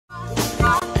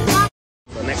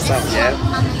back,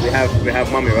 yeah? We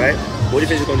have mummy, right? What do you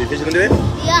think she's gonna do? You think she's gonna do it?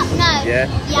 Yeah, no. Yeah?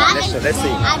 Yeah, Right, let's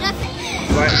see. I don't think.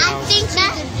 Right I now. think she's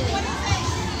gonna do it.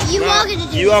 You are gonna do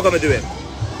it. You are gonna do it.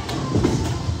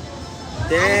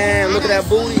 Damn, look at that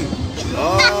booty.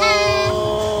 Oh.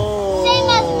 Same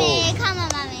as me. Come on,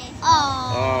 mommy.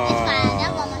 Oh. It's fine.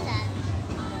 That's one more time.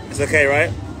 It's okay,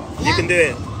 right? Yeah. You can do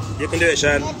it. You can do it,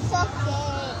 Shan. It's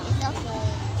okay. It's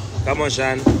okay. Come on,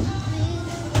 Shan.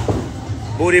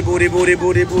 Booty, booty, booty,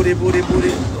 booty, booty, booty,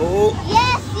 booty. Oh.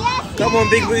 Yes, yes. Come on,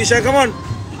 big booty, Shan. Come on.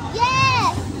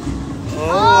 Yes.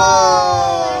 Oh.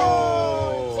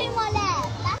 Two more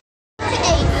left. That's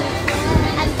 8.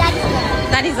 And Daddy's left.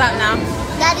 Daddy's up now.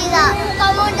 Daddy's up.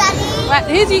 Come on, Daddy. Right,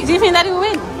 do you think Daddy will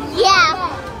win?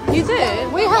 Yeah. You do?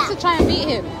 We have to try and beat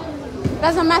him.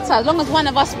 Doesn't matter as long as one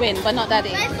of us win, but not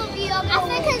Daddy. I think he's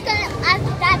gonna.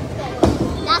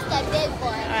 That's the big boy.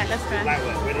 Alright, let's go. Like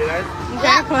what? Ready, guys?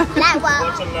 That one.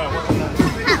 Watch and learn. Watch and learn.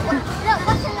 Look,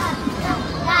 watch and learn.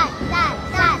 That.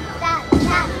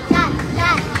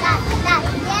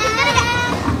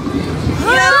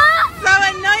 You're so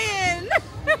annoying.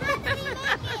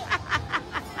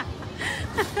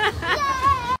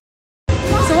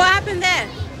 So what happened there?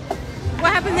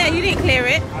 What happened there? You didn't clear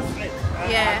it. I slipped.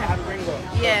 Yeah. I had a ring on.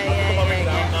 Yeah.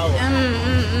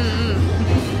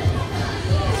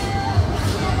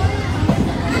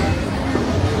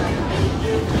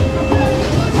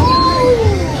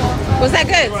 Was that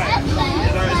good?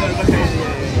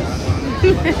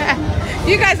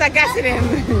 You guys are gassing him.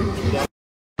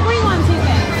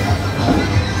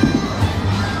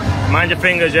 Mind your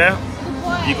fingers, yeah?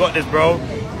 You got this, bro.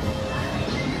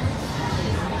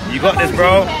 You got this,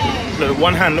 bro. Look,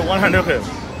 one hand, look at it.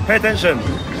 Pay attention.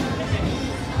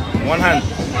 One hand.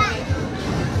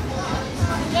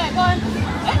 Yeah, go on.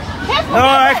 Careful. No,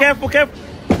 careful, careful.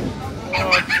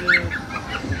 Oh,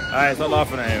 alright, stop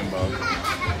laughing at him, bro.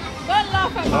 Don't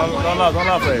laugh at him. Don't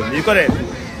laugh at him. You got it.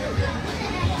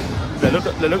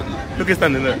 Look he's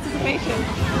standing there. Anticipation.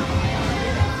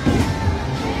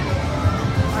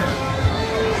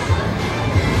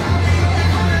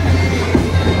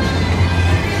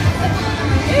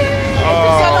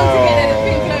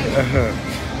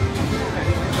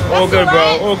 All good,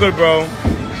 bro. All good, bro.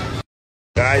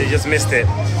 Guys, you just missed it.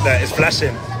 It's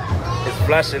flashing. It's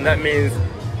flashing. That means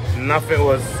nothing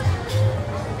was,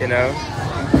 you know,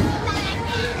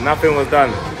 nothing was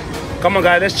done. Come on,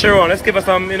 guys. Let's cheer on. Let's give us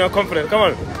some, confidence. Come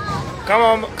on. Come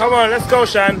on. Come on. Let's go,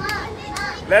 Shan.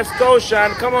 Let's go,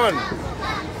 Shan. Come on.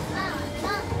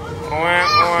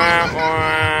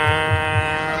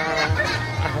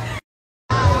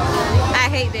 I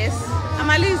hate this. Am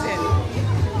I losing?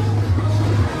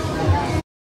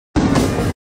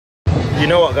 You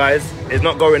know what, guys? It's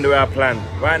not going the way I planned.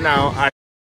 Right now,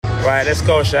 right, let's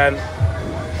go, Shan.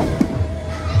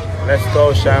 Let's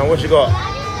go, Shan. What you got?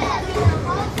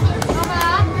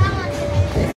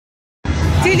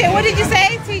 TJ, what did you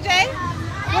say? TJ?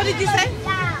 What did you say?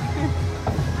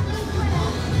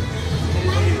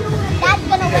 Dad's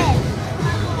gonna win.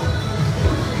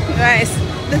 Right,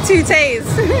 the two Tays.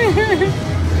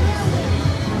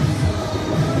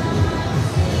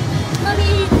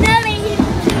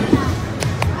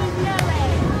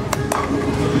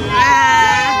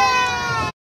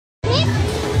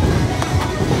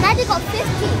 Daddy got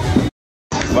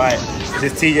 50. Right,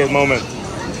 this is TJ's moment.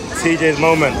 TJ's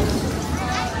moment.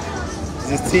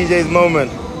 This is TJ's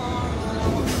moment.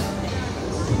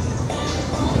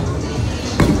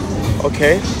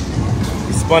 Okay.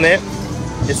 He spun it.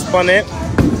 He spun it.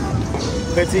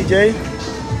 Okay, TJ.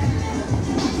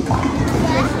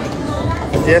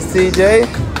 Yes, TJ.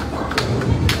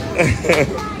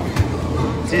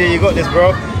 TJ, you got this,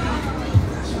 bro.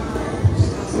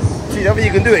 TJ, I think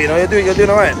you can do it. You're doing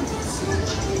all right.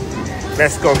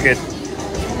 Let's go, kid.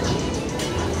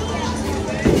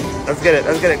 Let's get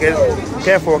it, kid.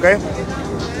 Careful, okay?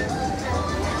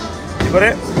 You got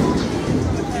it?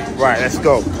 Right, let's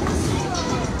go.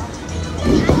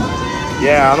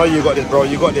 Yeah, I know you got this, bro.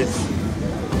 You got this.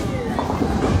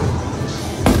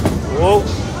 Whoa.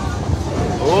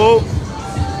 Whoa.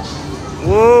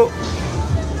 Whoa.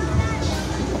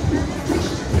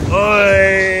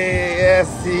 Oi. Yes,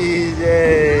 CJ.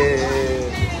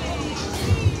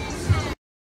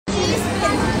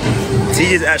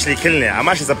 TJ's actually killing it. I'm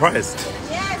actually surprised.